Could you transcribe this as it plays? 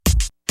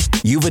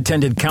You've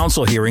attended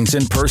council hearings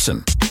in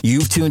person.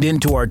 You've tuned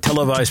into our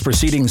televised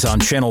proceedings on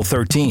Channel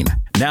 13.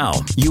 Now,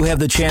 you have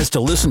the chance to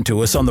listen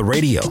to us on the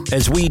radio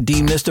as we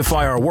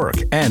demystify our work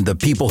and the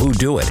people who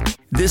do it.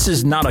 This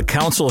is not a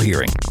council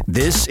hearing.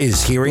 This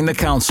is Hearing the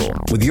Council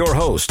with your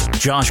host,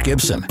 Josh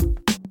Gibson.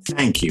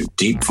 Thank you,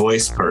 deep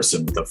voice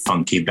person with a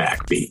funky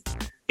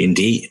backbeat.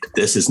 Indeed,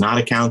 this is not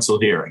a council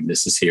hearing.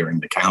 This is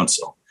Hearing the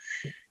Council.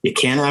 You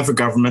can't have a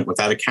government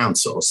without a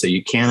council, so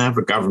you can't have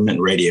a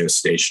government radio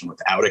station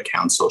without a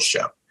council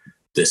show.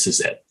 This is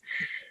it.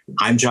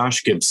 I'm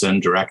Josh Gibson,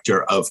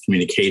 Director of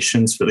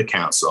Communications for the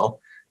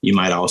Council. You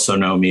might also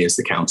know me as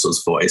the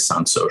Council's voice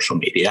on social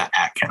media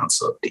at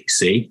Council of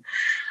DC.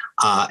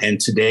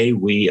 And today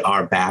we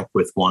are back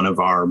with one of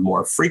our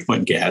more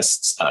frequent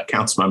guests,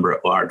 Councilmember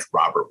at Large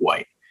Robert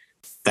White.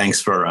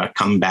 Thanks for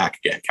coming back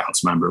again,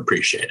 Councilmember.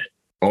 Appreciate it.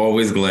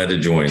 Always glad to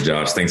join,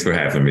 Josh. Thanks for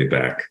having me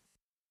back.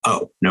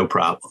 Oh, no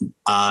problem.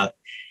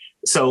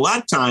 So a lot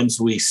of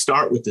times we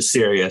start with the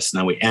serious and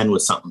then we end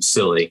with something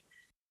silly.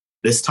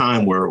 This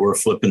time we're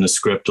flipping the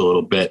script a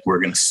little bit. We're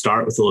going to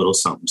start with a little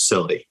something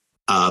silly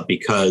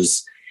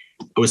because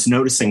I was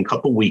noticing a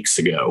couple weeks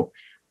ago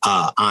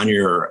on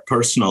your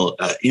personal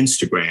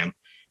Instagram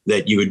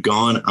that you had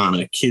gone on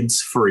a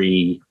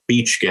kids-free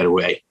beach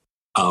getaway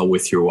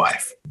with your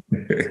wife.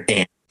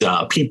 And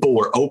people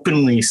were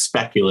openly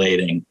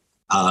speculating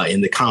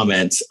in the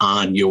comments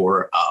on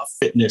your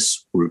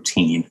fitness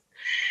routine.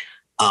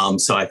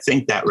 So I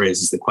think that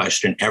raises the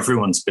question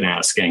everyone's been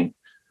asking,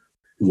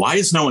 why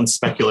is no one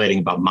speculating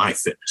about my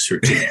fitness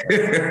routine?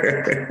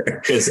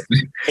 Because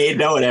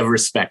no one ever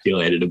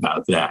speculated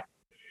about that.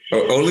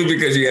 Only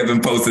because you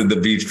haven't posted the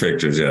beach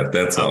pictures yet.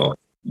 That's all.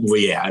 Well,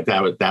 yeah,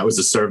 that was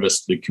a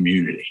service to the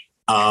community.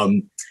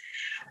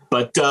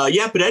 But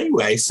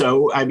anyway,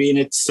 so I mean,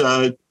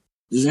 isn't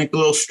it a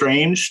little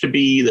strange to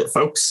be that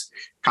folks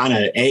kind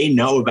of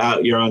know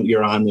about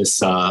you're on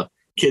this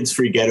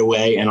kids-free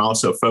getaway, and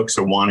also folks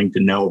are wanting to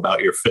know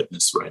about your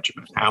fitness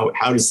regimen. How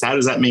does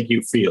that make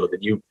you feel?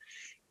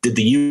 Did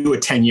the you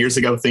 10 years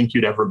ago think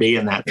you'd ever be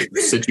in that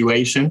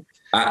situation?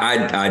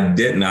 I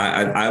didn't.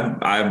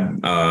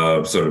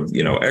 I've sort of,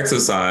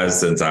 exercised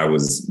since I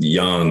was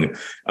young,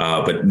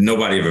 but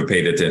nobody ever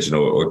paid attention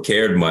or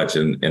cared much.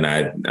 And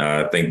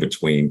I think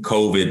between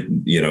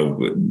COVID,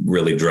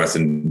 really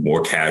dressing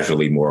more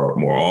casually,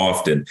 more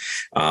often,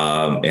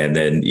 and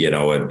then,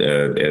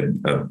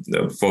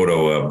 a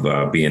photo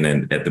of being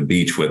at the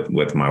beach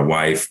with my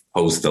wife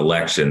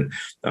post-election,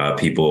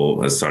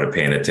 people started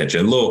paying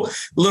attention. A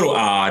little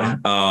odd,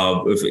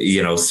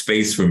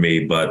 space for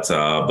me, but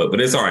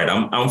it's all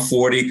right. I'm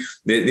 40.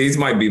 These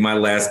might be my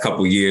last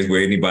couple of years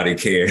where anybody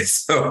cares.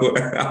 So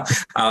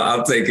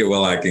I'll take it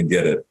while I can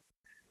get it.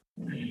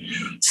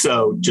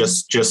 So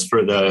just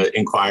for the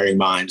inquiring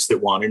minds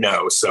that want to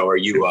know, so are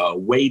you a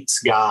weights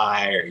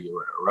guy? Are you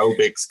an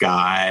aerobics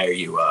guy? Are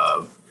you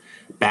a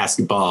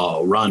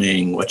basketball,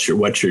 running? What's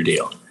your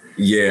deal?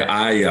 Yeah,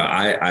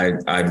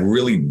 I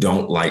really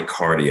don't like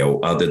cardio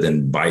other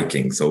than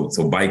biking. So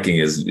biking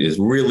is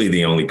really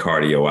the only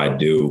cardio I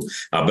do.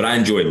 But I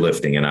enjoy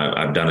lifting, and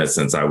I've done it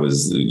since I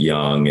was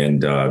young,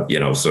 and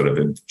sort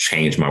of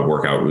changed my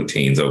workout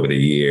routines over the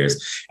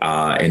years.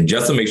 And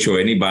just to make sure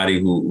anybody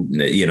who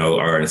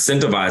are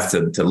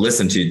incentivized to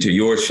listen to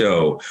your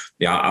show,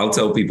 I'll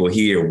tell people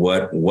here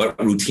what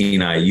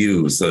routine I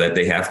use so that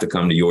they have to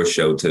come to your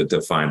show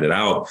to find it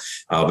out.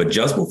 But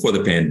just before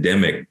the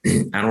pandemic,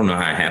 I don't know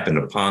how it happened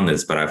upon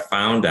this, but I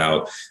found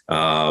out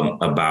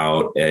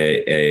about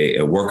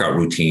a workout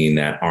routine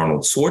that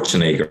Arnold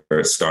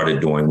Schwarzenegger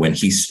started doing when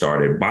he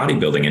started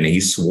bodybuilding, and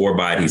he swore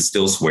by it. He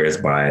still swears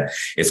by it.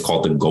 It's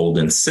called the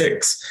Golden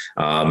Six.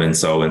 And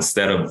so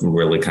instead of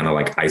really kind of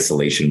like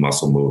isolation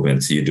muscle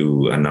movements, you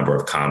do a number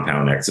of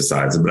compound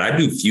exercises, but I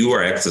do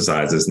fewer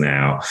exercises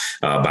now,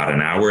 about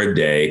an hour a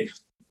day.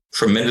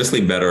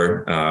 Tremendously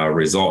better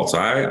results. So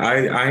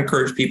I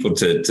encourage people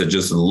to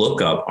just look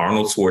up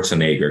Arnold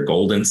Schwarzenegger,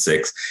 Golden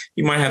Six.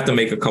 You might have to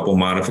make a couple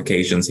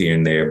modifications here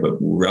and there, but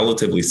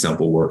relatively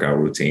simple workout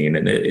routine.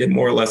 And it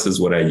more or less is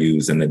what I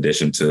use in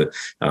addition to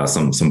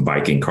some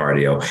biking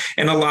cardio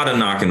and a lot of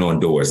knocking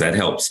on doors. That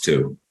helps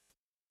too.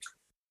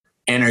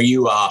 And are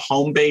you a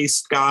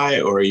home-based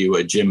guy or are you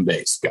a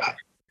gym-based guy?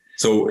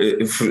 So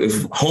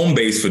if home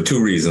base for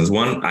two reasons.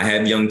 One, I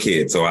have young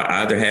kids, so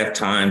I either have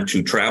time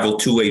to travel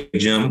to a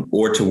gym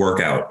or to work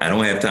out. I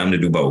don't have time to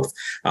do both.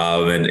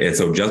 And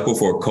so just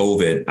before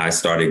COVID, I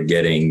started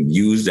getting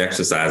used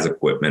exercise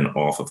equipment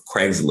off of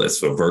Craigslist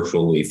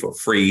virtually for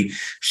free.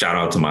 Shout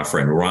out to my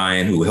friend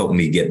Ryan, who helped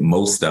me get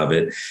most of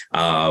it,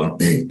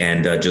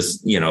 and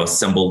just,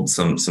 assembled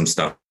some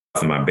stuff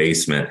in my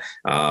basement.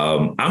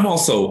 I'm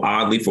also,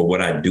 oddly, for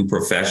what I do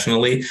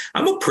professionally,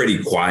 I'm a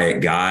pretty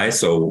quiet guy.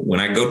 So when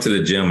I go to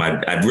the gym, I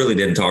really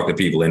didn't talk to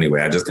people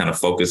anyway. I just kind of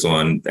focus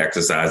on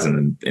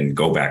exercising and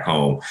go back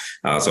home.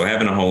 So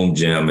having a home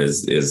gym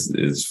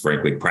is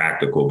frankly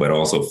practical, but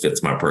also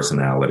fits my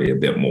personality a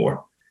bit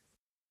more.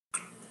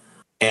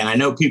 And I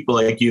know people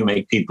like you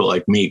make people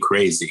like me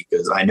crazy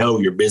because I know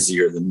you're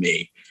busier than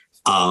me.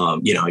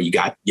 You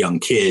got young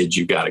kids,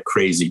 you got a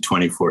crazy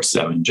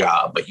 24/7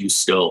 job, but you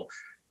still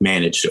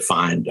manage to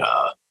find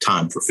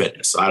time for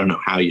fitness. So I don't know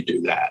how you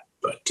do that,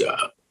 but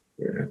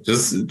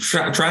just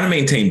trying to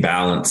maintain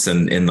balance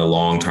in the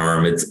long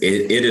term. It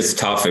is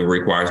tough. It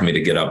requires me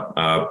to get up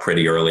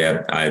pretty early.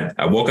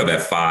 I woke up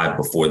at 5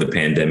 before the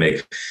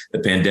pandemic. The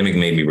pandemic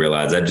made me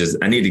realize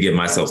I need to give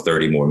myself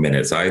 30 more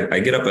minutes.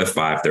 I get up at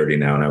 5:30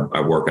 now, and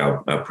I work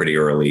out pretty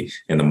early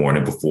in the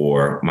morning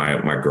before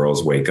my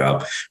girls wake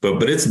up.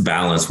 But it's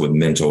balanced with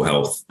mental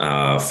health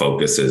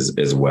focuses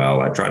as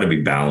well. I try to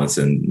be balanced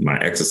in my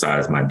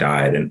exercise, my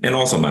diet, and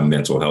also my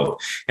mental health.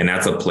 And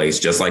that's a place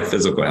just like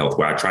physical health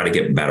where I try to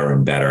get better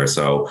and better.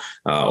 So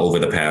over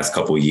the past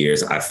couple of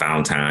years, I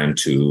found time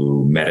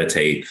to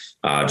meditate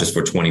just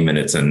for 20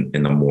 minutes in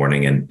the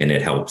morning, and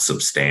it helps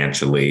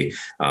substantially.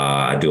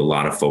 I do a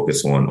lot of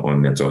focus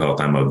on mental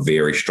health. I'm a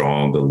very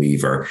strong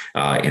believer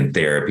in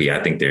therapy. I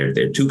think there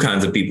are two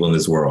kinds of people in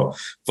this world: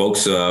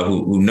 folks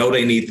who know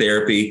they need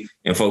therapy,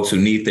 and folks who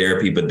need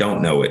therapy but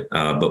don't know it.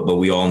 But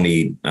we all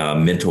need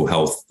mental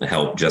health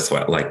help, just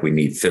like we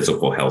need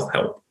physical health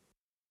help.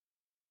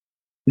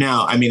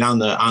 Now, I mean, on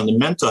the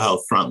mental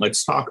health front,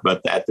 let's talk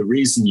about that. The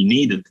reason you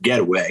needed the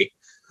getaway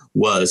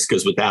was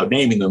because, without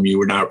naming them, you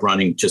were not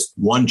running just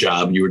one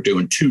job; you were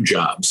doing 2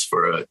 jobs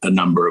for a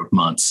number of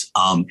months.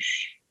 How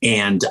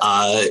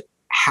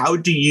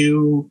do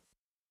you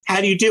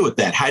deal with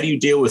that? How do you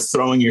deal with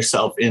throwing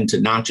yourself into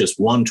not just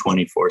one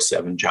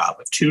 24/7 job,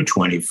 but 2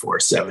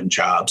 24/7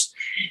 jobs,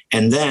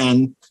 and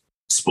then,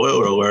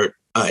 spoiler alert,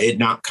 it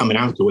not coming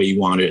out the way you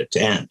wanted it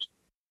to end?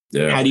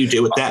 Yeah. How do you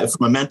deal with that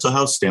from a mental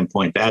health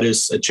standpoint? That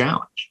is a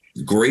challenge.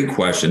 Great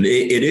question.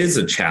 It is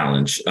a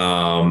challenge.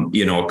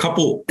 A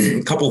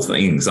couple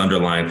things,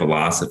 underlying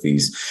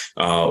philosophies.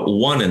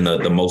 One, and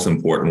the most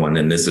important one,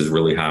 and this is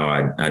really how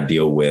I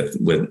deal with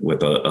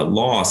a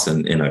loss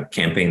in a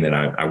campaign that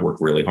I work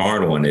really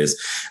hard on, is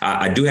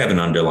I do have an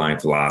underlying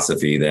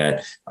philosophy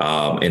that,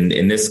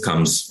 and this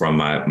comes from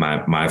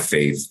my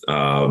faith.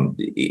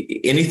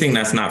 Anything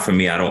that's not for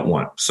me, I don't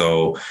want.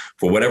 So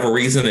for whatever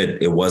reason,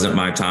 it wasn't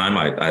my time.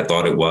 I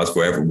thought it was.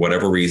 For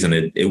whatever reason,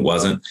 it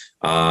wasn't.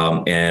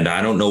 And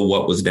I don't know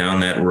what was down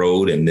that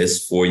road in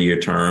this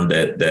 4-year term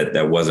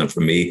that wasn't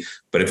for me.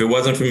 But if it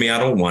wasn't for me, I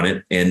don't want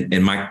it.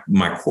 And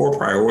my core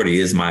priority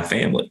is my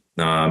family.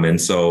 And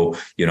so,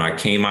 I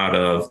came out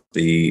of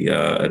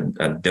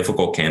a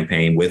difficult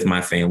campaign with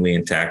my family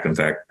intact. In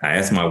fact, I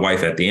asked my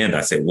wife at the end,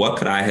 I said, what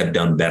could I have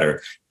done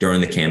better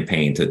during the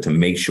campaign to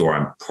make sure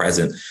I'm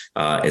present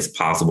as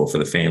possible for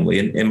the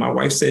family? And my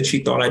wife said she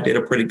thought I did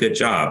a pretty good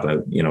job.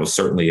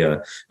 Certainly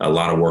a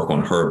lot of work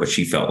on her, but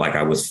she felt like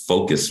I was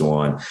focused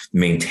on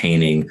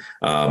maintaining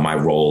my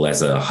role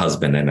as a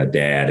husband and a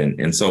dad.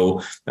 And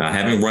so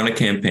having run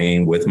a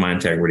campaign with my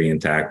integrity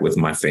intact, with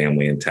my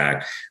family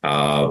intact,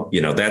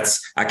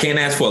 I can't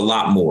ask for a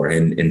lot more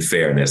in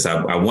fairness.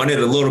 I wanted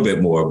a little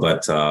bit more,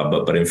 but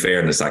in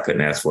fairness, I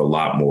couldn't ask for a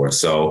lot more.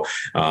 So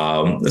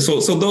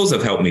those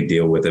have helped me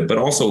deal with it, but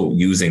also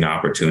using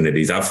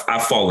opportunities.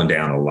 I've fallen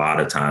down a lot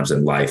of times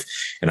in life,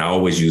 and I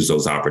always use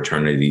those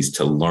opportunities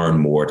to learn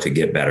more, to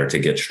get better, to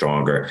get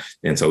stronger.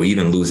 And so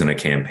even losing a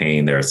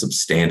campaign, there are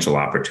substantial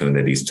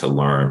opportunities to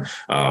learn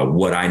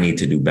what I need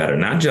to do better,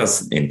 not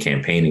just in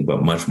campaigning,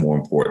 but much more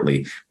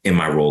importantly, in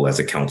my role as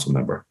a council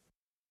member.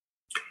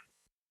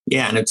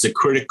 Yeah, and it's a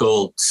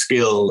critical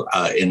skill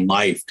in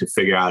life to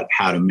figure out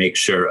how to make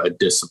sure a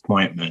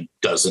disappointment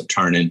doesn't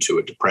turn into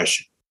a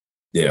depression.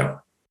 Yeah.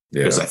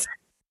 Because I think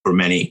for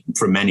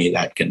many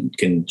that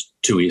can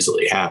too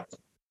easily happen.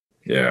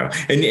 Yeah.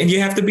 And you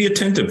have to be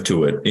attentive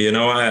to it.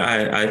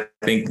 I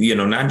think,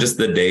 not just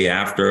the day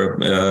after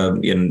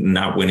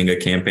not winning a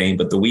campaign,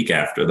 but the week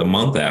after, the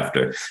month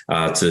after,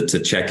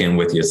 to check in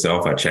with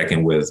yourself. I check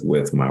in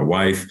with my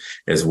wife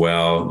as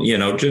well,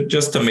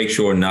 just to make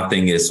sure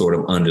nothing is sort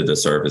of under the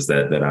surface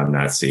that I'm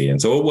not seeing.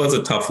 So it was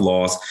a tough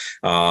loss.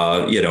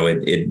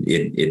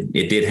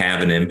 It did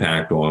have an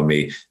impact on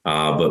me.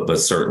 But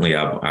certainly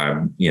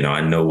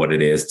I know what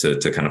it is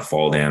to kind of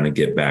fall down and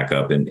get back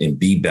up and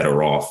be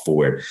better off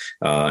for it.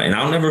 And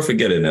I'll never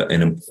forget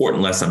an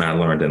important lesson I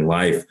learned in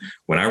life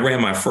when I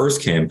ran my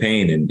first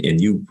campaign.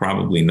 And you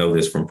probably know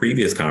this from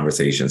previous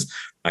conversations.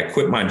 I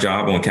quit my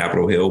job on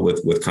Capitol Hill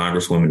with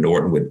Congresswoman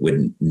Norton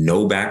with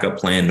no backup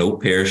plan, no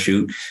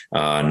parachute,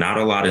 not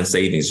a lot in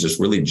savings, just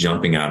really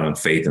jumping out on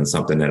faith in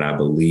something that I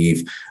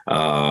believe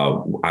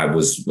I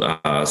was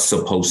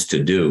supposed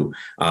to do.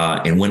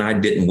 And when I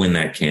didn't win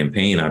that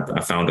campaign,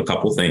 I found a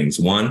couple things.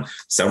 One,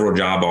 several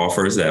job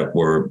offers that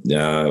were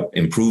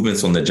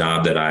improvements on the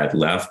job that I had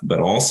left, but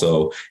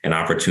also an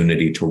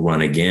opportunity to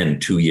run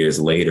again 2 years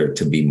later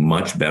to be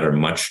much better,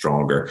 much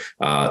stronger,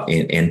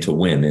 and to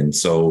win. And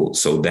so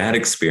that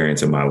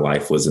experience in my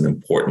life was an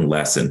important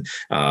lesson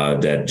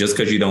that just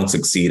because you don't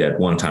succeed at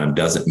one time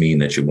doesn't mean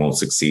that you won't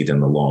succeed in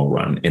the long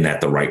run and at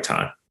the right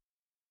time.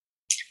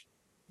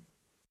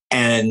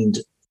 And,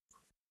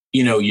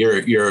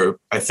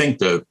 I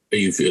think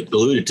you've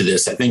alluded to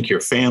this. I think your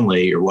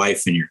family, your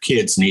wife and your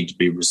kids need to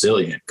be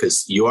resilient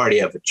because you already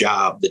have a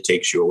job that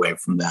takes you away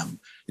from them.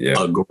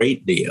 a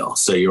great deal.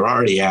 So you're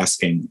already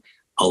asking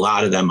a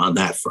lot of them on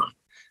that front.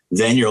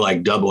 Then you're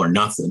like double or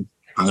nothing.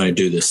 I'm going to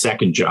do the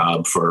second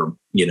job for,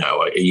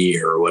 a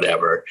year or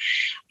whatever.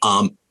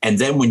 And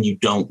then when you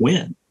don't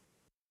win,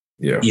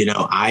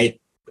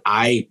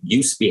 I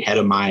used to be head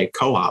of my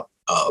co-op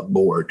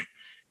board.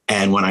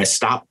 And when I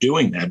stopped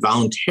doing that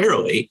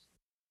voluntarily,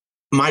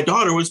 my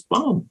daughter was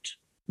bummed.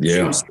 Yeah.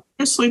 She was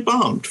seriously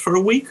bummed for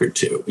a week or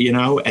two,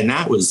 and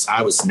I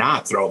was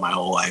not throwing my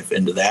whole life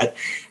into that.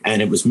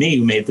 And it was me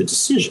who made the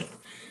decision.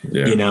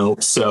 Yeah.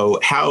 So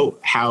how,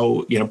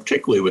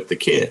 particularly with the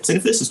kids, and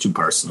if this is too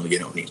personal, you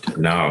don't need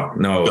to no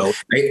go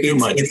too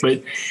much,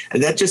 but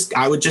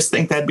I would just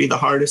think that'd be the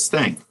hardest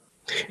thing.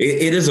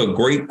 It is a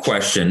great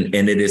question.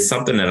 And it is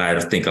something that I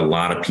think a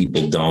lot of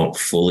people don't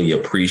fully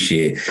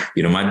appreciate.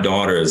 My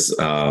daughter's,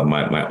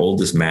 my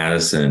oldest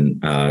Madison,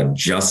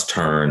 just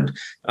turned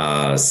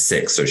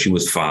 6. So she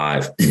was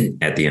 5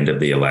 at the end of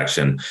the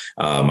election.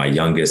 My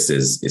youngest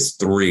is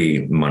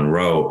 3,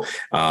 Monroe.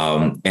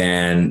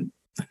 And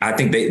I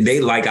think they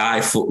like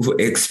I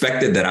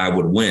expected that I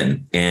would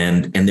win,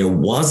 and there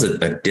was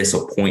a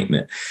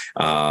disappointment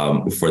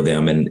for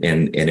them, and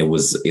it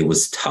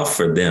was tough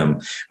for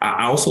them.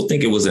 I also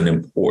think it was an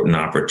important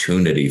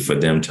opportunity for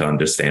them to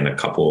understand a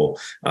couple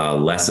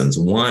lessons.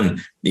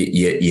 One,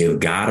 you've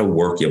got to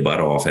work your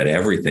butt off at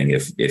everything.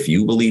 If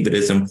you believe it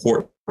is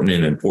important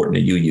to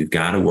you, you've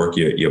got to work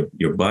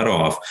your butt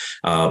off,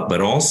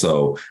 but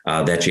also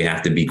that you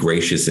have to be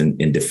gracious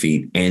in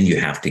defeat, and you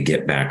have to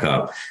get back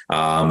up.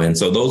 And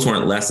so those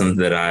weren't lessons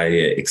that I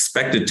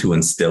expected to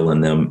instill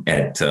in them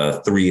at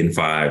 3 and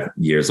 5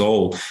 years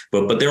old,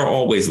 but there are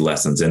always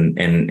lessons.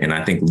 And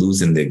I think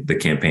losing the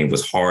campaign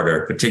was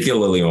harder,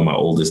 particularly on my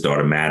oldest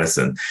daughter,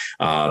 Madison,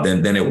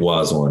 than it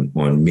was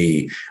on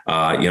me.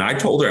 I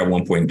told her at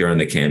one point during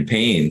the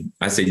campaign,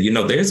 I said,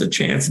 there's a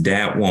chance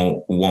Dad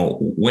won't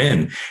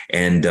win.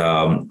 And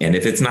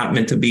if it's not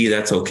meant to be,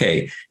 that's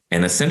okay.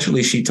 And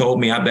essentially, she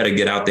told me I better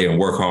get out there and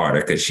work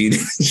harder, because she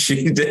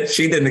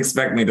didn't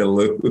expect me to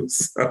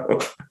lose. So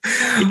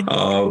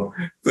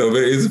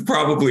it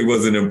probably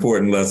was an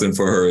important lesson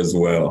for her as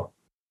well.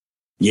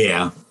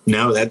 Yeah,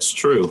 no, that's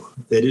true.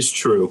 That is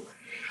true.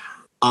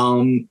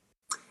 Now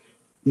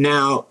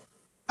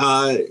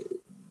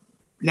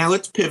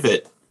let's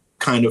pivot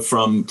kind of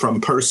from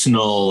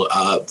personal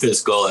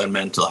physical and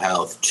mental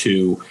health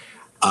to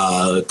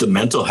the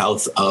mental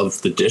health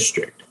of the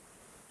district.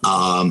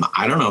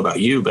 I don't know about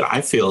you, but I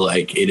feel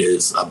like it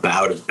is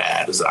about as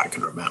bad as I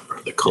can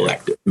remember, the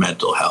collective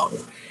mental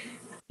health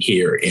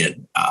here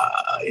in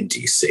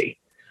DC.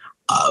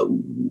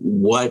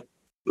 What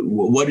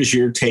is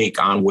your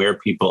take on where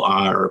people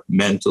are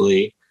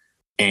mentally,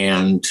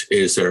 and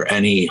is there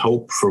any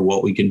hope for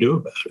what we can do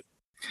about it?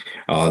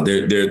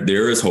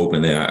 There is hope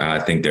in there. I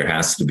think there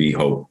has to be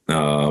hope.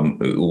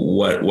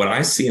 What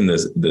I see in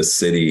this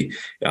city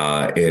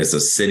is a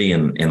city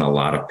in a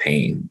lot of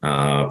pain,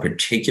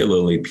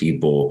 particularly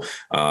people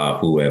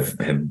who have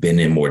been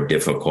in more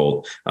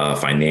difficult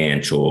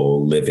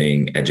financial,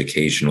 living,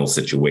 educational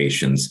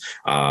situations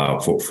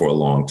for a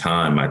long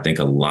time. I think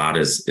a lot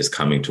is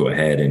coming to a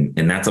head,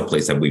 and that's a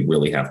place that we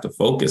really have to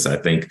focus. I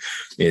think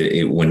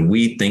when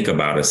we think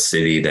about a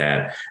city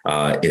that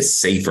is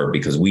safer,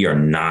 because we are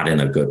not in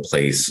a good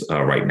place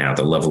right now.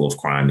 The level of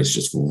crime is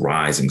just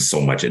rising so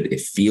much.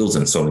 It feels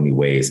in so many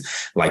ways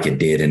like it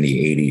did in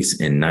the 80s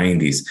and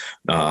 90s.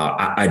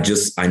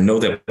 I know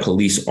that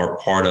police are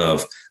part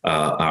of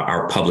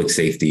our public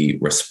safety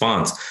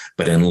response,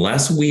 but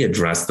unless we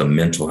address the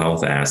mental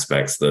health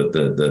aspects,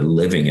 the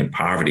living and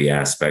poverty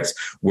aspects,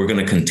 we're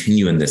going to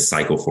continue in this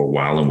cycle for a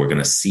while, and we're going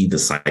to see the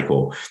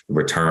cycle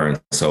return.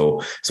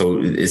 So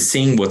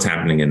seeing what's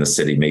happening in the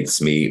city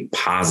makes me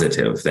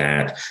positive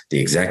that the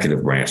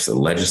executive branch, the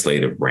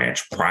legislative branch,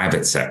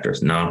 private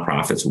sectors,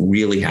 nonprofits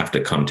really have to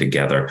come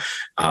together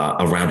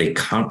around a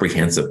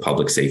comprehensive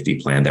public safety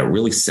plan that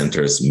really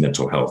centers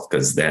mental health,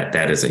 because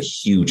that is a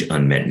huge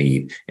unmet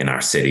need in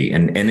our city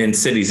and in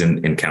cities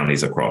and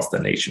counties across the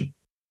nation.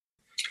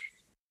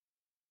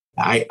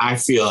 I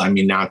feel,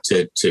 not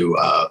to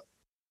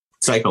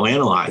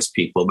psychoanalyze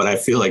people, but I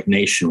feel like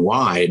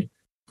nationwide,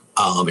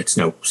 it's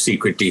no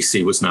secret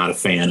DC was not a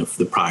fan of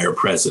the prior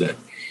president.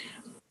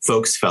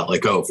 Folks felt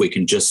like, if we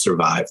can just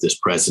survive this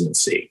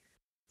presidency,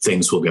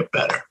 things will get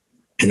better.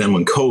 And then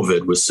when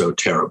COVID was so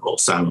terrible,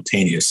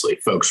 simultaneously,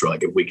 folks were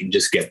like, if we can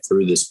just get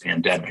through this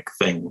pandemic,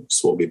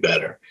 things will be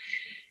better.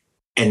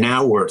 And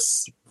now we're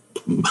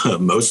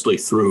mostly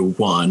through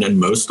one and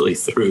mostly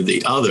through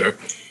the other.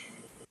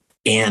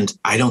 And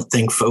I don't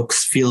think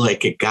folks feel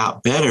like it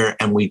got better.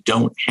 And we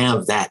don't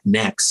have that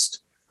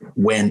next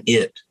when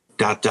it ...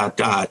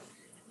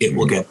 it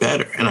will get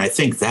better. And I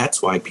think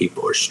that's why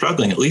people are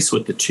struggling, at least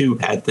with the two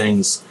bad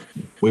things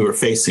we were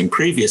facing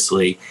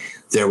previously.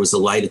 There was a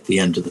light at the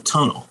end of the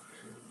tunnel.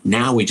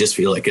 Now we just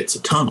feel like it's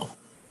a tunnel.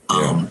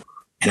 And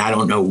I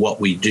don't know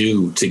what we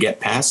do to get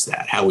past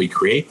that, how we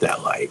create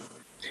that light.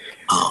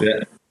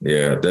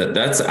 Yeah,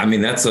 that's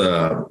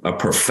a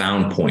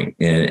profound point.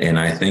 And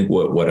I think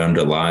what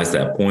underlies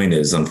that point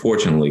is,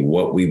 unfortunately,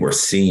 what we were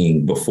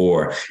seeing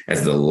before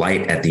as the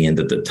light at the end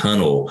of the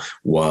tunnel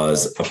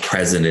was a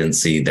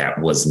presidency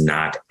that was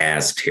not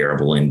as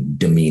terrible and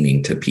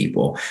demeaning to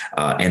people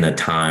in a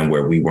time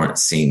where we weren't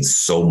seeing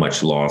so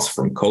much loss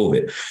from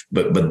COVID.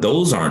 But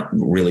those aren't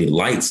really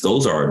lights.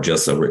 Those are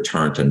just a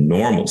return to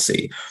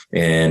normalcy.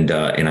 And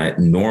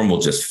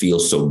normal just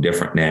feels so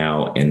different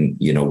now. And,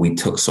 we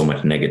took so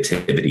much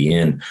negativity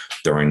in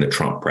during the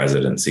Trump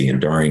presidency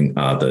and during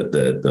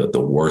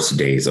the worst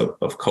days of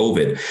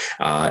COVID.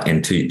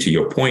 And to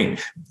your point,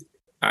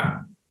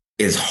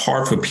 it's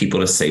hard for people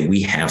to say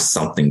we have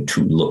something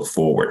to look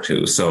forward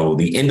to. So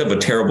the end of a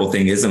terrible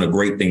thing isn't a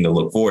great thing to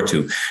look forward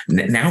to.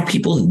 Now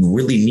people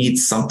really need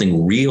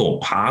something real,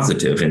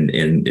 positive,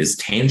 and as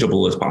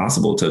tangible as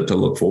possible to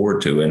look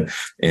forward to.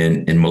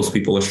 And most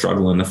people are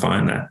struggling to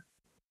find that.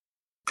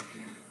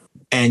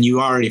 And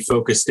you already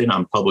focused in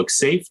on public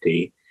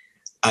safety.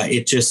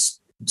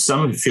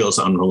 Some of it feels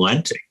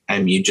unrelenting. I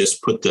mean, you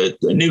just put the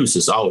news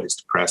is always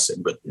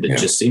depressing, but it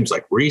just seems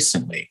like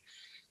recently,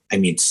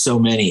 so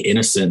many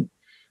innocent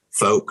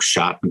folks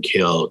shot and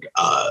killed,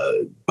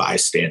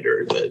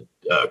 bystander, the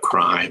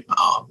crime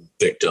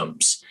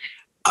victims,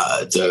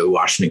 the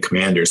Washington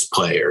Commanders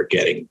player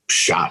getting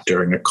shot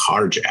during a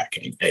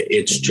carjacking.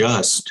 It's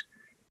just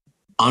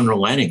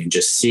unrelenting, and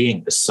just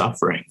seeing the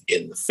suffering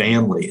in the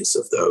families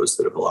of those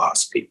that have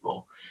lost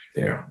people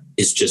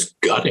is just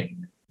gutting.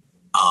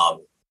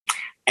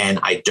 And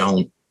I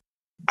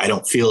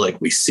don't feel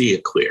like we see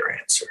a clear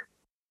answer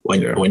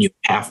when you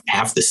have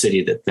half the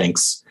city that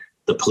thinks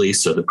the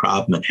police are the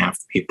problem and half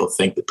the people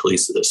think the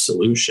police are the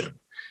solution.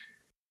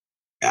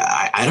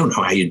 I don't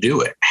know how you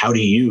do it. How do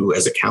you,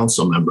 as a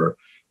council member,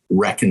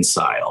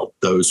 reconcile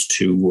those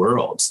two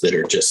worlds that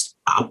are just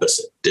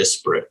opposite,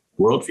 disparate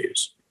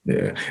worldviews?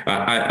 Yeah,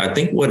 I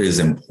think what is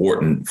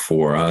important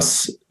for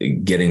us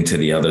getting to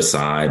the other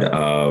side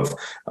of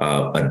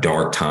a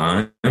dark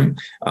time,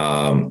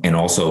 and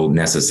also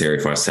necessary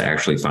for us to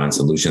actually find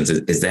solutions,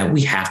 is that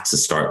we have to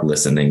start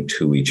listening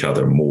to each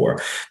other more.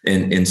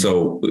 And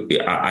so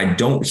I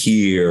don't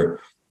hear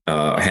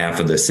half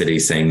of the city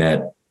saying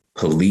that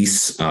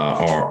police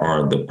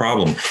are the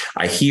problem.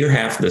 I hear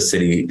half the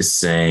city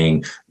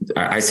saying,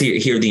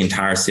 hear the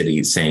entire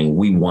city saying,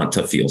 we want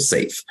to feel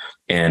safe.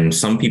 And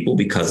some people,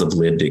 because of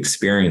lived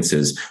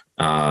experiences,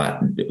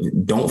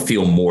 don't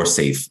feel more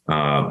safe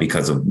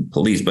because of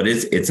police. But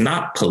it's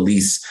not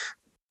police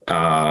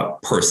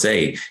per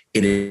se.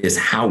 It is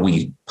how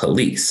we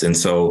police. And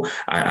so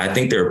I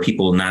think there are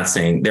people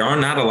there are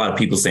not a lot of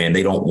people saying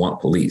they don't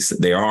want police.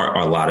 There are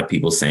a lot of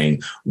people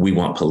saying we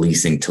want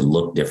policing to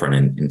look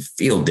different and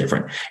feel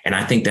different. And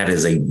I think that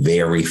is a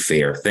very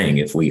fair thing.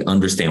 If we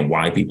understand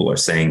why people are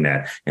saying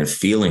that and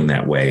feeling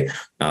that way,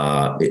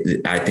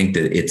 I think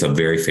that it's a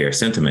very fair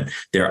sentiment.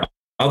 There are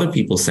other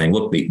people saying,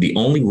 look, the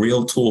only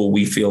real tool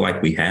we feel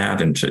like we have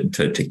and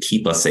to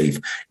keep us safe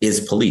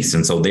is police.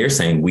 And so they're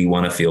saying we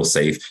want to feel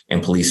safe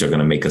and police are going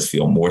to make us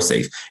feel more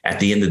safe. At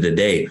the end of the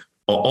day,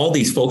 all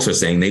these folks are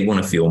saying they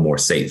want to feel more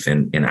safe.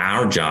 And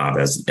our job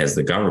as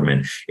the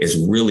government is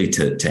really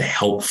to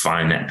help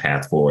find that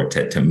path forward,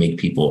 to make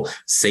people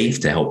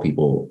safe, to help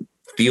people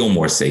feel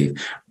more safe.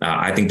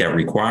 I think that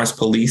requires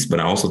police, but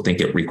I also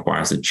think it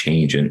requires a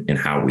change in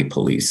how we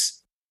police.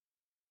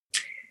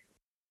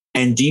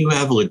 And do you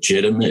have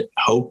legitimate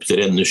hope that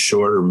in the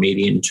short or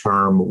medium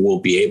term, we'll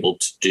be able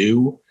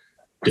to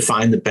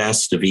define the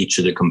best of each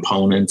of the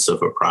components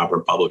of a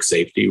proper public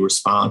safety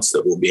response,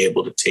 that we'll be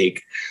able to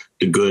take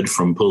the good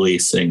from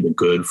policing, the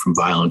good from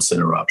violence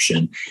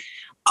interruption,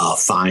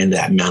 find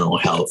that mental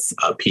health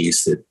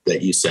piece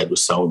that you said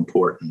was so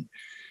important?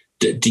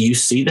 Do you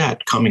see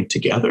that coming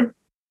together?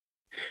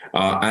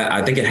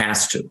 I think it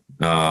has to.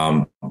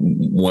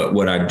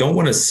 What I don't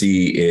want to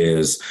see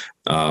is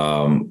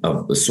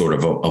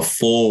a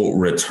full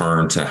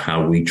return to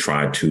how we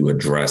tried to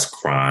address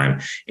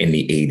crime in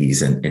the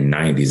 80s and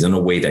 90s in a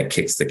way that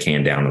kicks the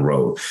can down the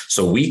road.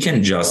 So we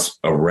can just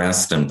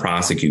arrest and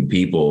prosecute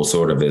people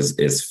sort of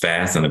as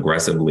fast and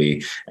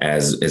aggressively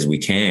as we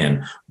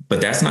can. But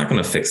that's not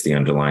going to fix the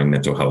underlying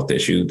mental health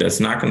issue. That's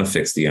not going to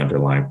fix the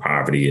underlying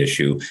poverty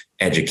issue,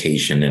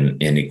 education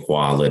and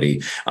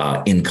inequality,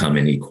 income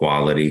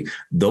inequality.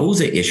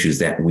 Those are issues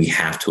that we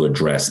have to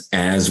address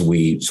as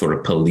we sort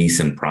of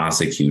police and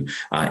prosecute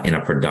in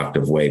a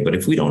productive way. But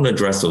if we don't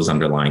address those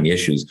underlying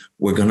issues,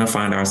 we're going to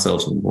find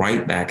ourselves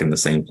right back in the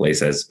same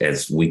place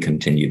as we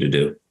continue to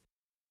do.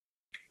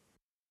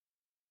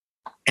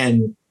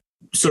 And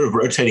sort of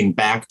rotating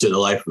back to the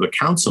life of a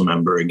council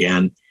member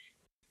again,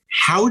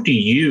 how do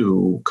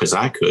you, because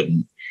I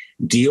couldn't,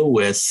 deal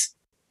with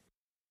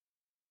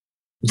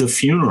the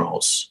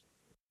funerals,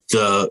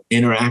 the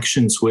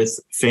interactions with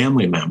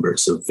family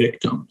members of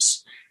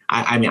victims?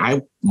 I mean,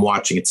 I'm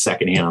watching it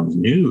secondhand on the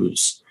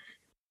news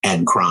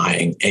and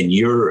crying. And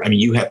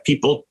you have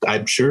people,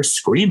 I'm sure,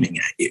 screaming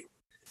at you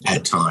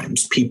at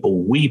times, people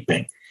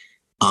weeping.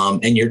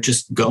 And you're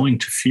just going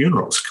to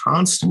funerals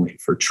constantly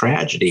for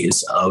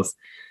tragedies of,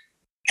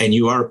 and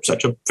you are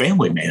such a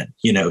family man,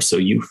 so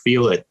you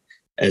feel it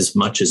as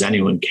much as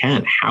anyone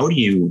can. How do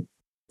you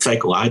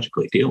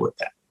psychologically deal with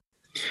that?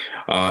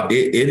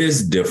 It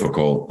is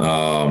difficult,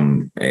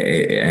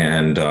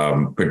 and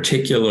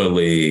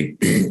particularly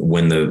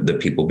when the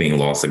people being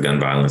lost to gun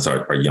violence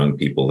are young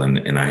people,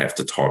 and I have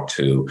to talk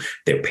to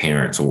their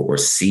parents or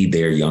see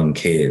their young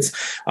kids.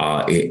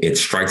 It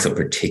strikes a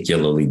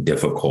particularly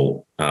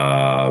difficult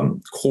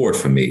chord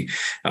for me.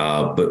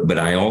 But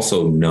I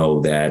also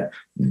know that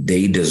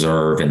they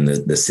deserve, and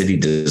the city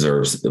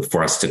deserves,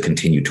 for us to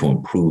continue to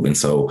improve. And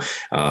so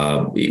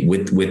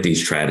with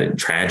these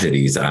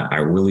tragedies, I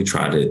really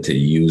try to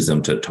use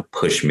them to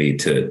push me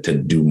to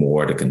do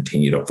more, to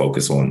continue to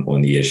focus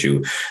on the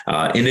issue.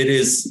 And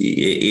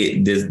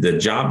the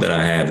job that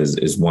I have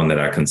is one that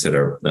I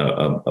consider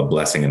a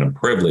blessing and a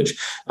privilege.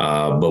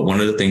 But one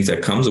of the things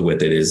that comes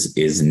with it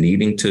is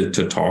needing to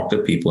talk to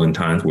people in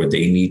times where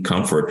they need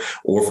comfort,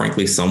 or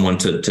frankly, someone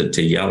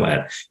to yell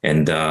at.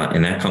 And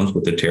that comes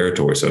with the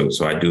territory. So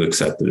I do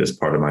accept it as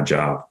part of my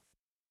job.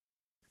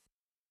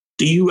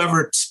 Do you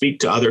ever speak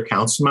to other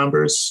council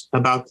members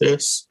about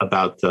this?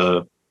 About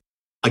the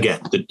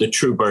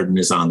true burden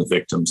is on the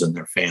victims and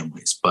their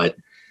families, but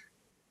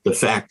the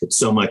fact that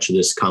so much of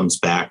this comes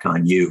back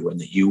on you, and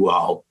that you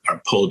all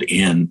are pulled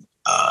in,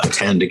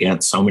 attend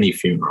against so many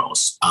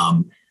funerals.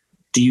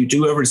 Do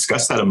you ever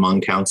discuss that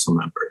among council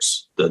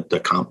members?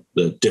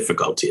 The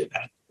difficulty of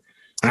that?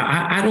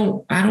 I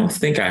don't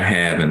think I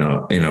have in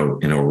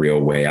a real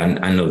way.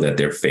 I know that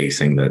they're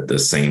facing the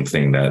same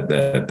thing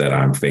that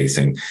I'm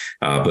facing,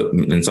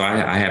 and so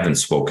I haven't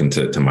spoken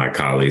to my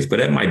colleagues. But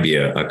it might be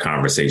a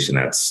conversation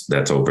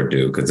that's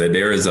overdue, because it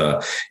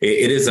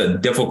is a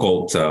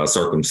difficult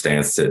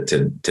circumstance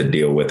to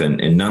deal with,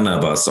 and none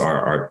of us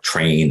are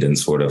trained in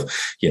sort of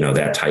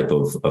that type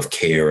of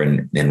care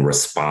and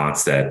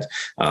response that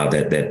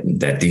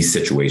these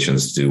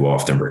situations do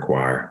often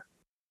require.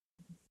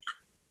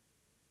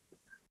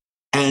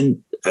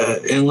 And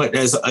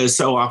as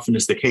so often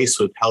is the case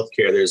with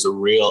healthcare, there's a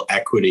real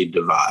equity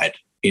divide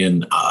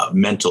in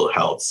mental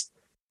health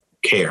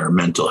care,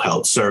 mental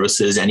health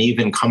services, and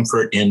even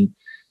comfort in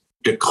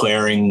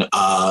declaring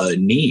a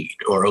need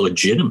or a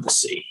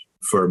legitimacy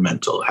for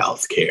mental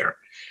health care.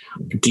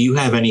 Do you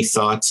have any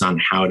thoughts on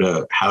how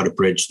to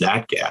bridge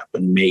that gap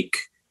and make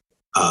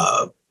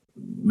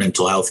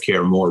mental health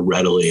care more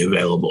readily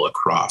available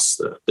across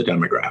the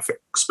demographic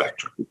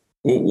spectrum?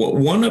 Well,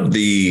 one of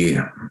the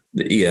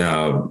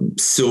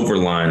silver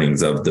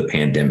linings of the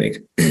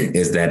pandemic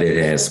is that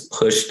it has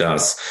pushed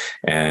us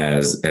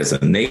as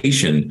a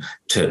nation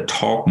to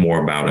talk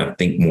more about and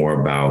think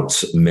more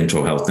about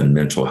mental health and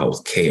mental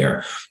health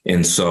care.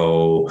 And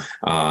so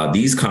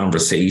these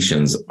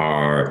conversations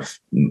are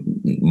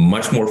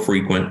much more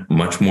frequent,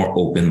 much more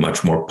open,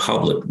 much more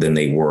public than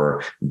they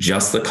were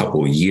just a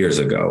couple of years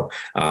ago.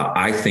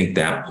 I think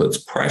that puts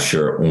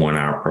pressure on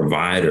our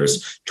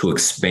providers to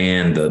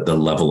expand the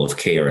level of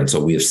care. And so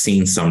we have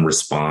seen some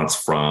response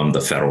from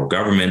the federal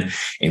government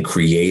in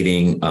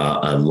creating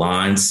a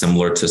line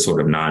similar to sort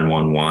of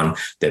 911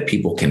 that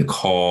people can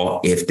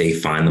call if they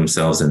find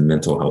themselves in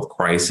mental health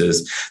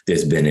crisis.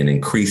 There's been an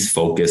increased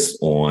focus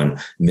on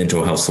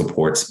mental health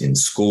supports in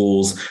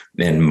schools.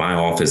 And my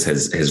office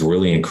has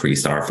really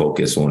increased our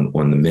focus on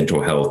the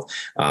mental health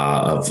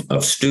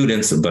of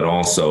students, but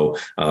also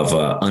of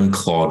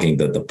unclogging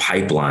the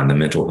pipeline, the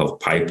mental health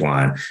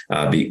pipeline,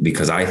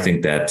 because I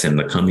think that in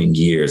the coming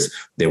years,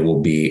 there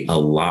will be a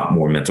lot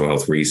more mental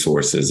health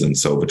resources. And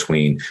so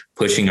between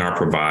pushing our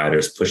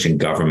providers, pushing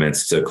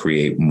governments to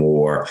create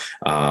more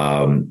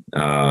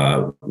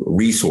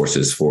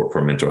resources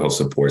for mental health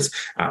supports,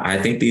 I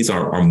think these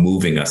are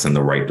moving us in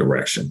the right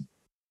direction.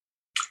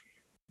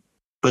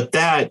 But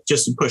that,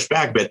 just to push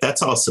back a bit,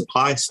 that's all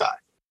supply side.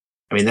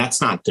 I mean, that's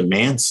not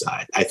demand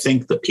side. I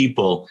think the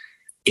people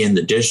in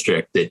the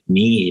district that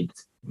need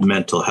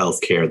mental health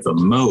care the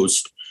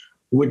most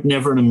would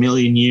never in a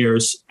million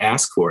years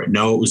ask for it.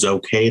 No, it was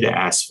okay to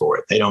ask for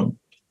it. They don't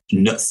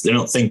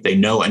think they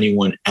know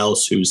anyone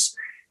else who's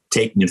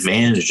taking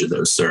advantage of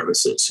those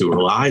services, who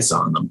relies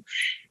on them.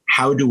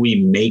 How do we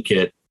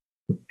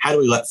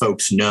let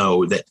folks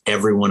know that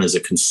everyone is a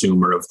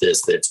consumer of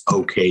this, that it's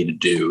okay to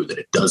do, that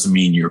it doesn't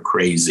mean you're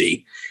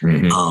crazy,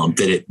 that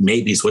it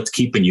maybe is what's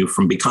keeping you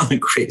from becoming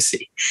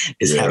crazy,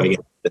 is having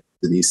access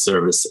to these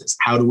services?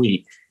 How do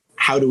we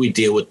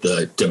deal with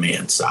the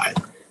demand side?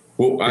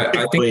 Well,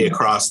 I think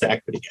across the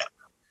equity gap.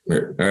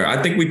 I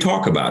think we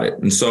talk about it.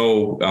 And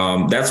so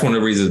that's one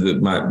of the reasons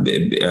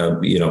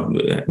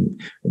that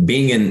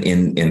being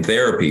in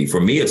therapy, for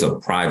me, it's a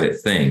private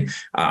thing.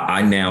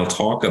 I now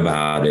talk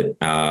about it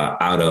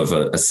out of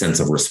a sense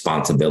of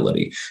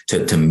responsibility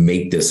to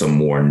make this a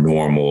more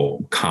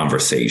normal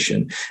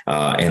conversation.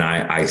 And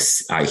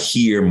I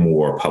hear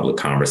more public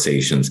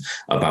conversations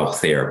about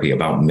therapy,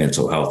 about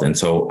mental health. And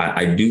so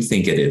I do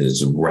think it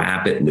is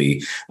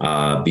rapidly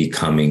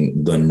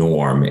becoming the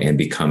norm and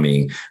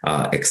becoming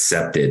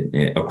accepted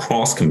transmitted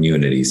across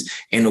communities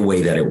in a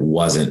way that it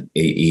wasn't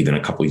even a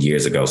couple of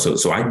years ago.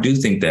 So I do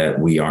think that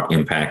we are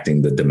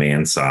impacting the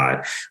demand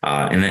side.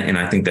 And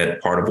I think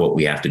that part of what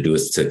we have to do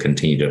is to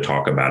continue to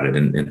talk about it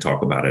and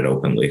talk about it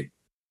openly.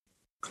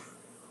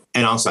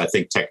 And also, I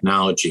think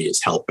technology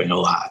is helping a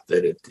lot.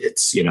 That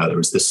it's, there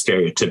was this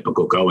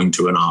stereotypical going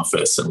to an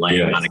office and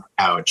laying on a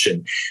couch.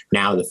 And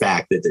now the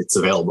fact that it's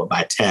available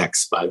by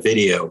text, by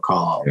video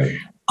call, in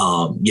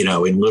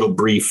little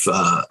brief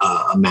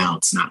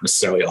amounts, not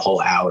necessarily a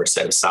whole hour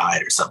set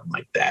aside or something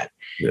like that.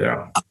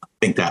 Yeah. I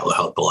think that will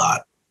help a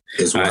lot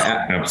as well.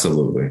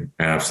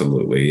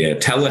 Absolutely. Yeah.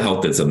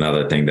 Telehealth is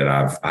another thing that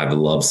I've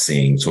loved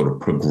seeing sort of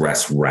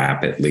progress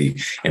rapidly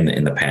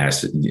in the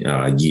past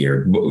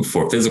year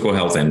for physical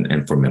health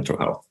and for mental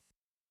health.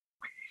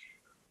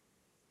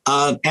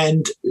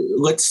 And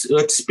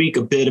let's speak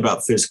a bit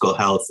about physical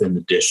health in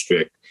the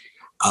district.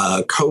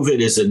 COVID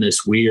is in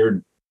this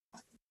weird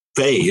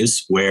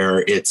phase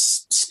where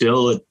it's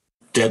still a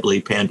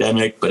deadly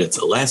pandemic, but it's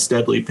a less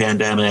deadly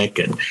pandemic,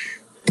 and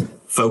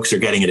folks are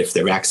getting it if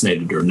they're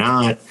vaccinated or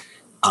not.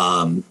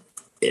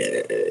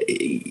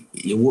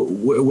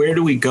 Where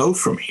do we go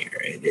from here?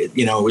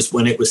 It was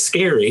when it was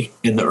scary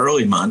in the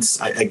early months.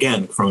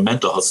 Again, from a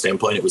mental health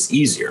standpoint, it was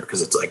easier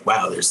because it's like,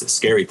 wow, there's this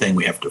scary thing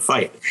we have to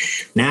fight.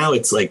 Now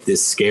it's like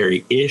this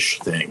scary-ish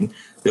thing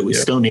that we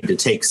still need to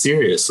take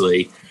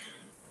seriously,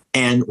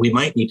 and we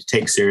might need to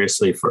take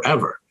seriously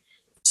forever.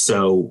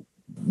 So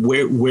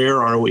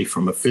where are we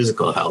from a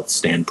physical health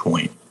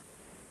standpoint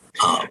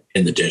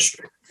in the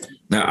district?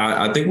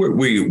 Now, I think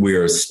we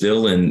are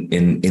still in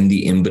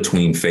the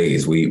in-between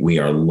phase. We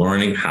are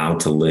learning how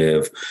to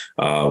live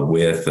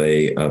with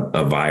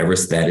a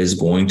virus that is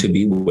going to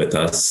be with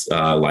us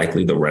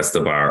likely the rest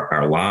of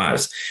our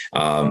lives,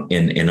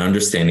 and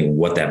understanding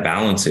what that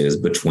balance is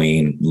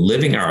between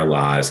living our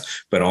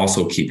lives, but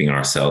also keeping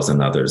ourselves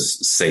and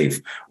others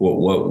safe.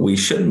 What we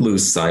shouldn't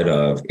lose sight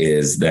of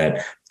is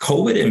that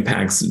COVID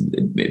impacts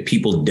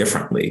people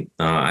differently.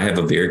 I have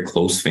a very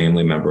close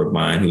family member of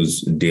mine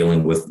who's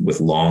dealing with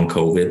long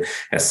COVID,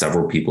 as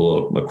several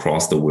people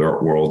across the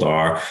world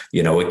are.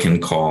 It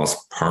can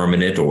cause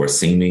permanent or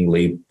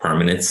seemingly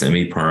permanent,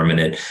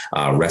 semi-permanent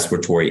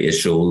respiratory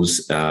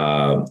issues,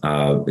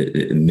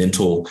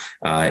 mental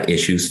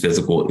issues,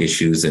 physical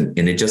issues, and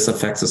it just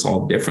affects us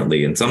all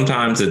differently. And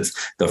sometimes it's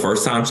the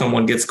first time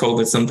someone gets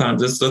COVID.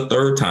 Sometimes it's the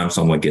third time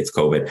someone gets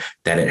COVID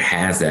that it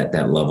has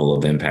that level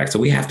of impact. So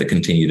we have to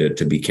continue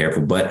to be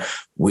careful, but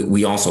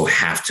we also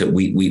have to,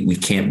 we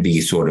can't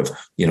be sort of,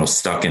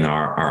 stuck in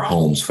our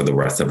homes for the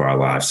rest of our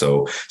lives.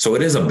 So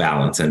it is a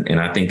balance. And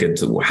I think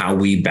it's how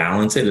we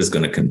balance it is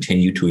going to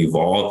continue to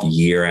evolve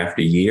year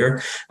after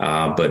year.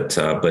 But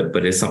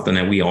it's something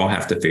that we all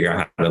have to figure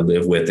out how to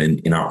live with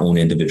in our own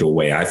individual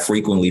way. I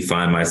frequently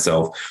find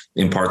myself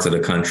in parts of the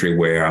country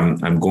where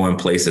I'm going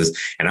places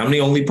and I'm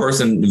the only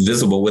person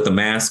visible with a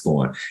mask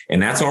on,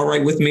 and that's all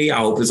right with me. I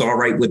hope it's all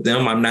right with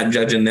them. I'm not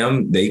judging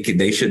them.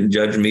 They shouldn't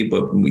judge me,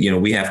 but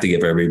we have to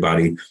give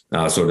everybody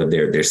sort of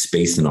their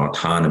space and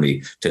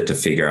autonomy to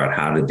figure out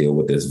how to deal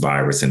with this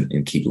virus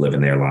and keep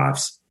living their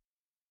lives.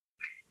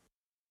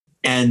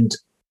 And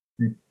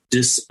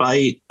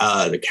despite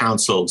the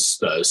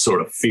council's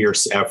sort of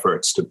fierce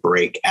efforts to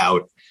break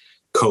out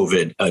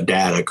COVID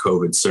data,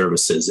 COVID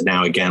services, and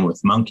now again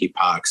with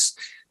monkeypox,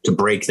 to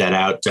break that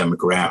out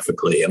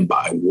demographically and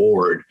by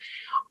ward,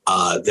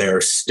 there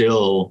are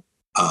still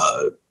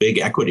big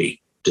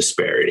equity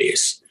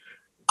disparities.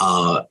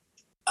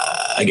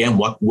 Again,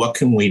 what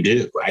can we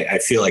do? I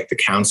feel like the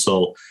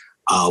council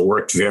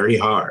worked very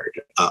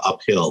hard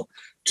uphill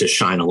to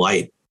shine a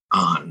light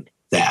on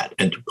that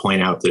and to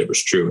point out that it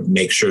was true and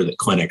make sure that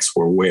clinics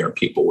were where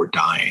people were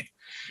dying,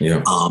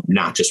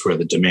 not just where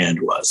the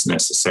demand was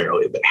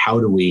necessarily. But how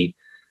do we,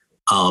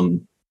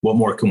 what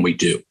more can we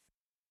do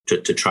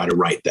to try to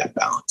right that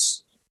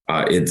balance?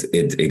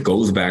 It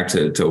goes back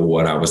to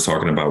what I was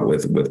talking about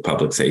with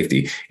public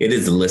safety. It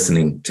is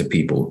listening to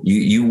people.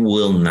 You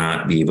will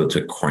not be able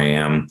to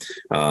cram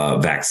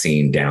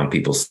vaccine down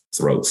people's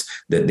throats.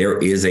 That there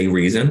is a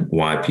reason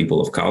why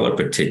people of color,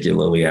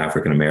 particularly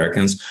African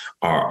Americans,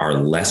 are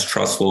less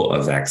trustful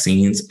of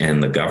vaccines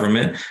and the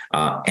government.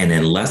 And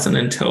unless and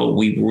until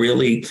we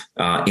really,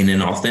 in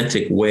an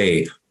authentic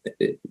way,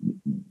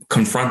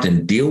 confront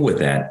and deal with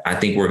that, I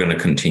think we're going to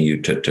continue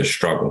to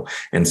struggle.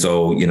 And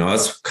so,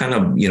 us kind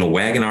of,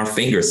 wagging our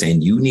fingers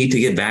saying, you need to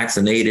get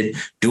vaccinated,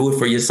 do it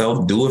for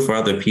yourself, do it for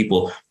other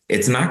people.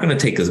 It's not going to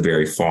take us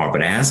very far,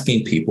 but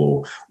asking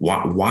people,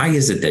 why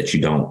is it that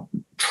you don't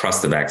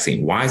trust the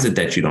vaccine? Why is it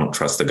that you don't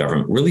trust the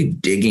government? Really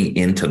digging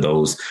into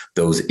those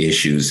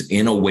issues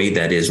in a way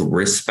that is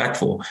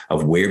respectful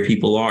of where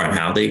people are and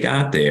how they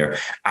got there.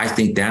 I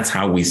think that's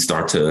how we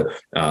start to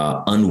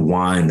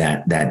unwind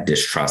that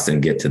distrust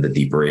and get to the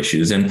deeper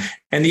issues. And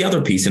the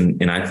other piece,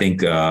 and I think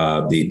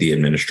the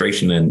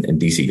administration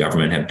and DC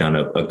government have done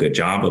a good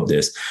job of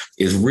this,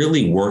 is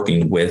really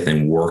working with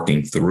and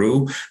working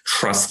through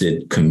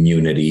trusted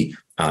community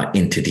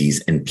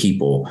entities and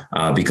people,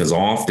 because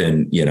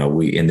often,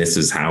 and this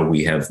is how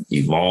we have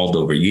evolved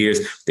over years,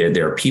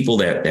 there are people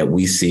that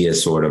we see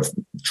as sort of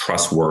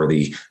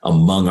trustworthy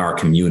among our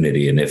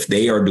community. And if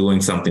they are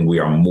doing something, we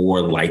are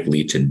more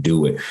likely to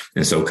do it.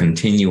 And so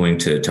continuing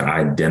to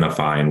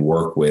identify and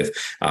work with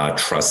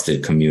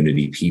trusted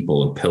community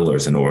people and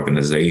pillars and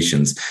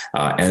organizations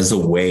as a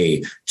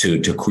way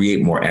to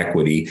create more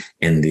equity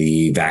in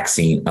the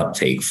vaccine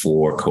uptake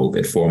for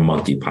COVID, for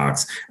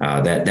monkeypox,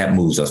 that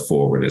moves us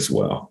forward as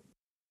well.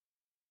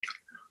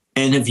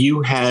 And have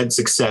you had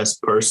success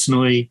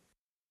personally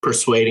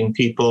persuading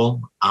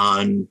people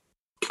on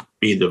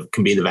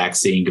can be the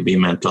vaccine, could be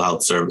mental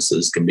health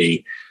services, can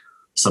be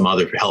some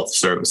other health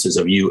services?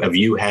 Have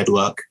you had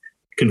luck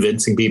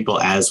convincing people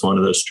as one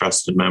of those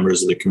trusted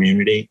members of the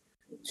community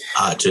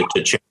to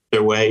change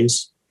their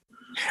ways?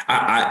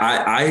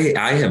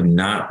 I have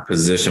not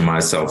positioned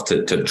myself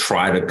to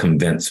try to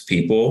convince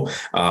people.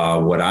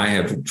 What I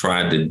have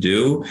tried to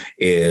do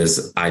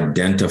is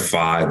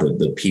identify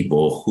the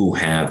people who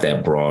have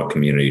that broad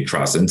community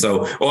trust. And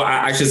so,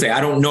 I should say,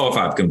 I don't know if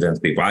I've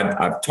convinced people.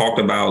 I've talked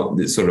about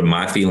sort of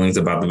my feelings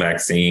about the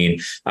vaccine.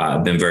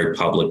 I've been very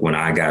public when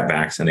I got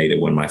vaccinated,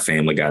 when my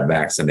family got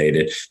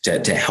vaccinated,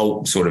 to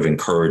help sort of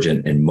encourage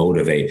and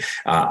motivate.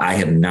 I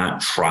have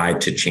not tried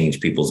to change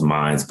people's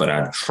minds, but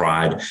I've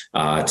tried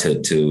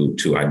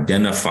to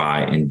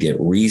identify and get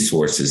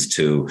resources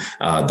to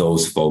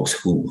those folks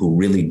who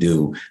really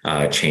do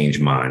change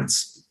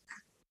minds.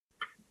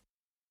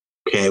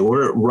 Okay,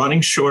 we're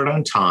running short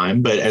on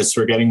time, but as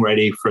we're getting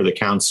ready for the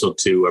council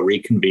to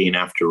reconvene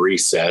after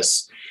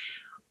recess,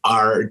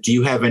 do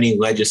you have any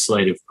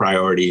legislative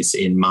priorities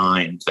in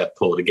mind that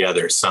pull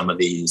together some of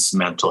these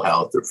mental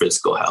health or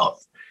physical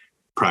health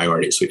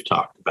priorities we've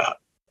talked about?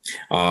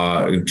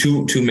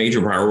 Two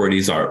major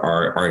priorities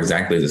are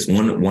exactly this.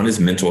 One is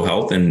mental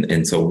health.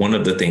 And so one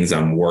of the things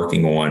I'm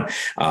working on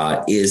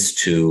is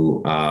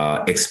to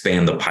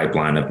expand the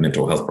pipeline of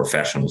mental health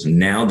professionals.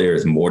 Now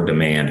there's more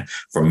demand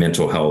for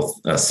mental health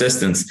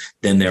assistance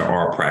than there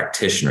are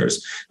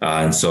practitioners.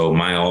 And so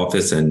my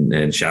office,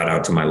 and shout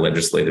out to my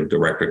legislative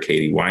director,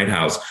 Katie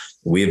Whitehouse,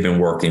 we have been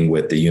working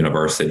with the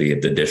University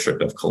of the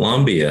District of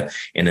Columbia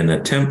in an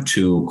attempt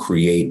to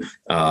create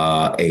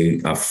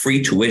a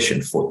free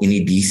tuition for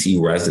any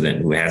DC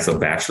resident who has a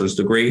bachelor's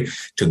degree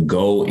to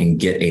go and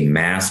get a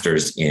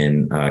master's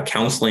in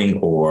counseling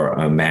or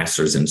a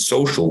master's in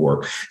social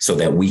work, so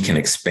that we can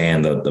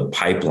expand the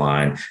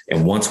pipeline.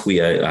 And once we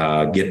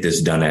get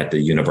this done at the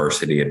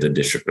University of the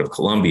District of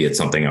Columbia, it's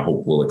something I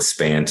hope will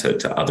expand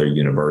to other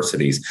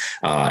universities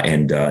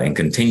and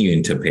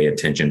continuing to pay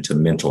attention to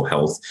mental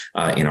health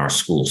in our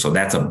schools. So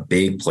that's a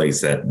big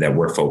place that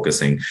we're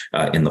focusing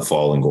in the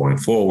fall and going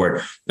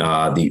forward.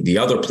 The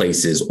other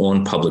place is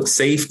on public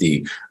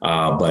safety,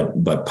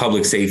 but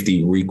public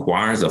safety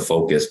requires a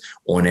focus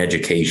on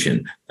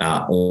education,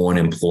 on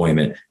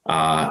employment,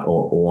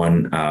 or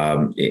on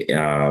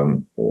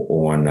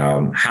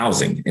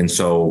housing. And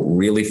so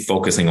really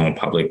focusing on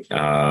public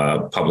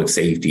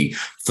safety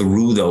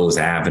through those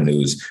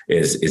avenues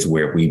is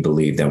where we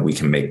believe that we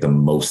can make the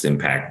most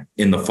impact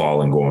in the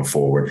fall and going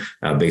forward,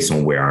 based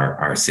on where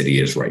our city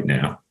is right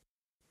now.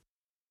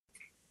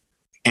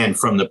 And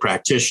from the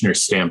practitioner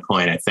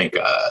standpoint, I think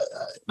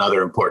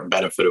another important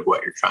benefit of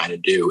what you're trying to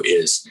do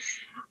is,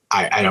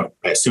 I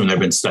assume there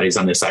have been studies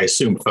on this. I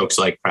assume folks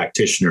like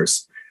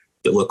practitioners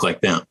that look like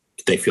them,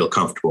 they feel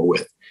comfortable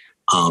with.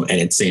 And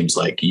it seems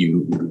like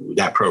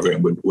that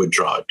program would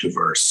draw a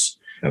diverse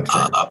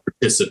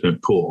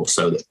participant pool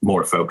so that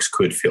more folks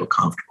could feel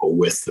comfortable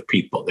with the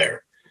people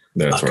they're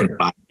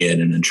confiding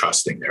in and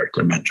entrusting their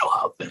mental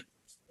health in.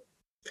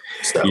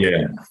 So.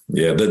 Yeah.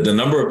 The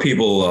number of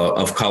people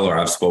of color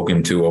I've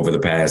spoken to over the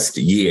past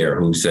year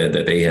who said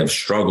that they have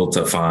struggled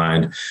to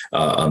find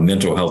a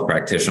mental health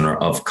practitioner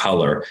of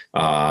color,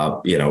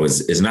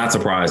 is not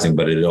surprising,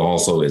 but it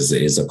also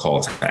is a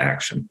call to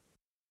action.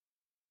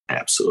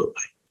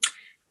 Absolutely.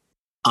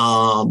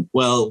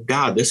 Well,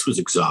 God, this was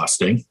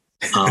exhausting.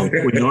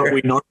 We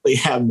normally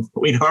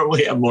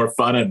have more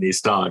fun on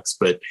these talks,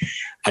 but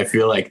I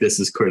feel like this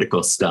is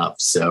critical stuff.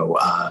 So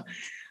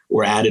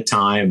we're out of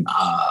time,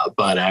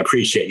 but I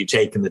appreciate you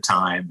taking the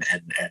time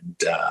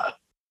and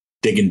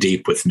digging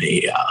deep with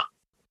me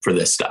for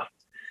this stuff.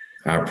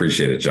 I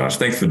appreciate it, Josh.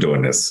 Thanks for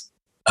doing this.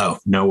 Oh,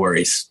 no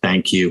worries.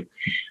 Thank you.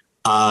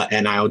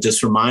 And I'll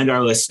just remind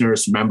our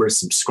listeners, remember to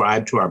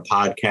subscribe to our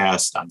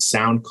podcast on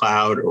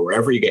SoundCloud or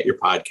wherever you get your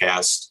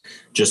podcasts.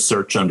 Just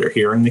search under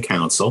Hearing the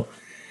Council.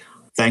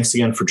 Thanks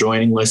again for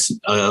joining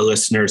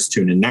listeners.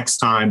 Tune in next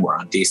time. We're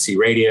on DC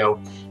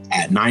Radio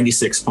at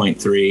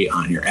 96.3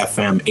 on your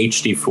FM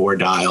HD4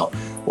 dial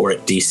or at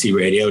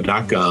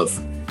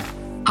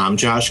dcradio.gov. I'm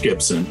Josh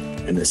Gibson,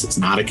 and this is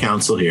not a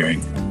council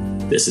hearing.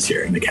 This is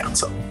Hearing the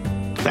Council.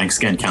 Thanks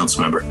again, council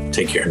member.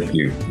 Take care. Thank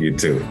you. You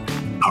too.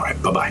 All right.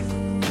 Bye-bye.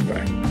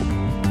 Bye.